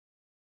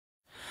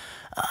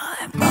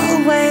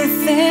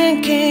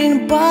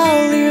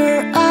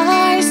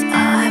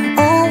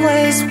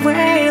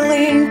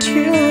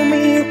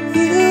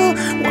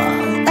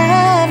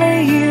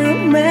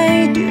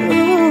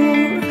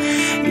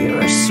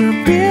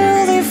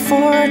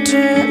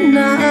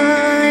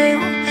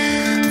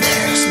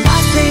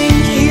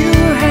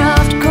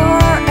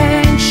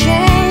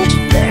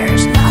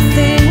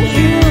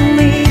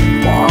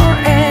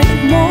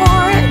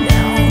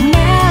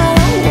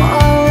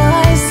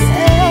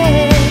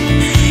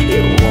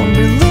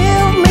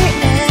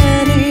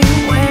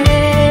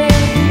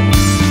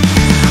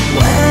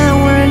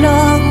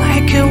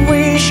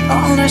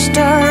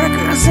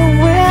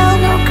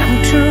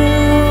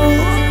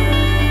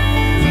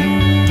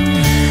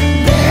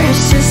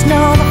just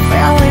know the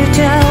fairy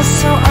tale,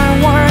 so I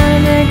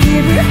wanna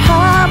give you a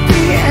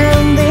happy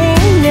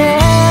ending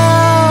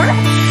now.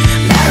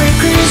 Merry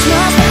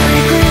Christmas,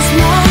 Merry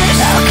Christmas,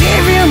 I'll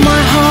give you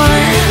my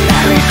heart.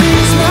 Merry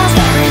Christmas,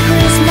 Merry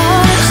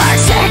Christmas,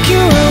 I'll take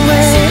you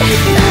away.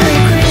 Merry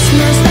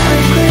Christmas,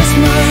 Merry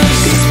Christmas,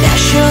 this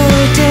special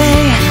day.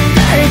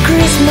 Merry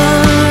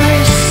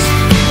Christmas.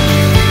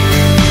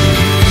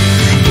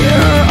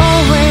 You're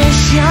always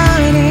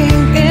shining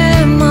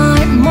in my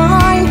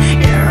mind.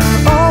 You're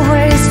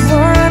always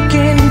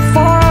working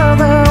for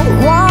the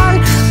one.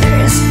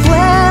 There's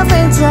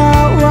blessings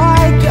all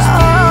I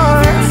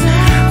got.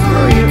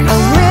 For you I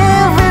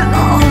live it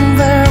on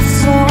the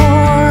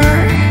floor.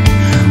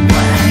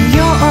 When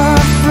you're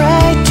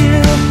afraid to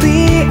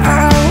be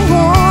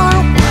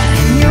alone,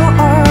 when you're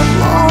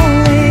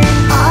lonely,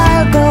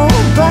 I'll go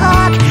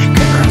back.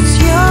 'Cause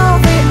you're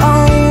the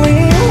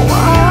only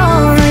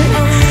one,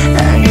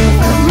 and you're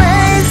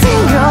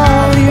amazing,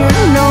 all you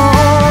know.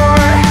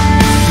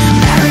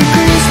 Merry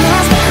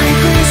Christmas, Merry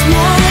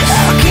Christmas,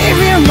 I'll give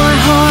you my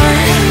heart.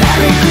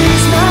 Merry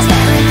Christmas,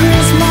 Merry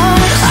Christmas,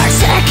 I'll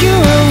take you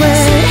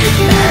away.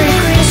 Merry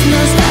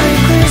Christmas, Merry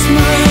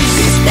Christmas,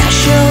 this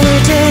special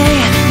day.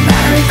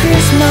 Merry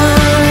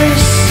Christmas.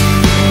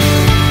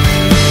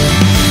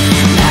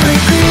 Merry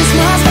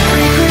Christmas,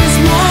 Merry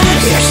Christmas,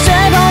 you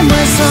stayed on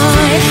my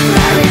side.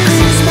 Merry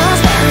Christmas,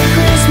 Merry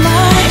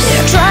Christmas,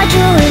 you tried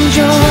to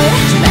enjoy.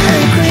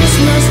 Merry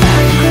Christmas,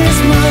 Merry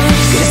Christmas,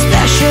 this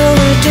special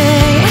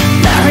day.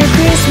 Merry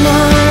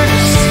Christmas.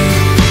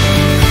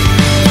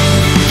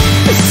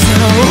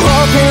 So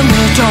open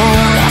the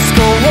door, ask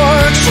a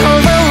word, show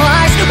the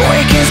lights. We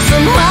can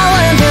smile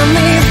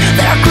underneath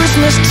that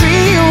Christmas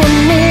tree, you and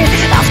me.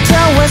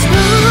 After we're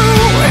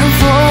blue and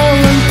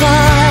fallen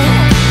apart,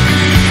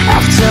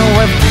 after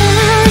we're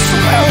past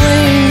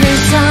rolling the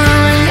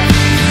sun,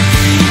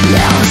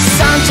 now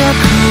Santa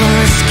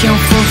Claus can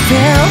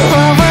fulfill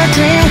our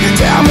dream.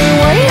 Tell me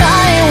why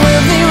I am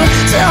with you,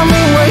 tell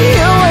me why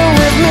you are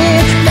with me.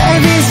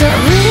 Baby's the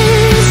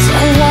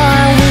reason why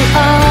we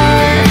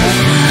are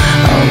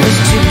always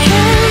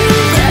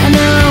together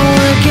now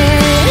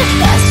again.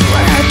 I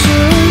swear to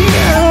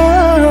you.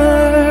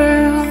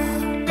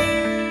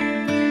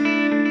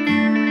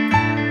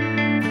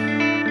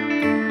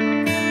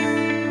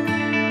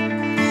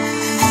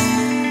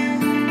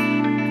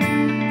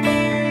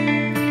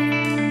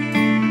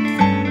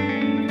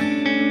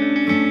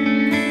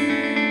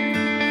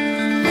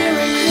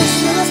 Merry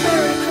Christmas,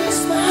 Merry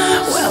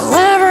Christmas,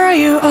 wherever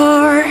you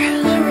are.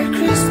 Merry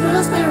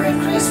Christmas, Merry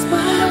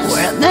Christmas,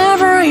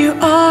 whenever you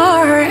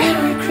are.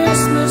 Merry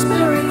Christmas,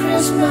 Merry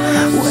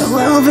Christmas, we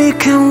will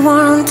become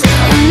one.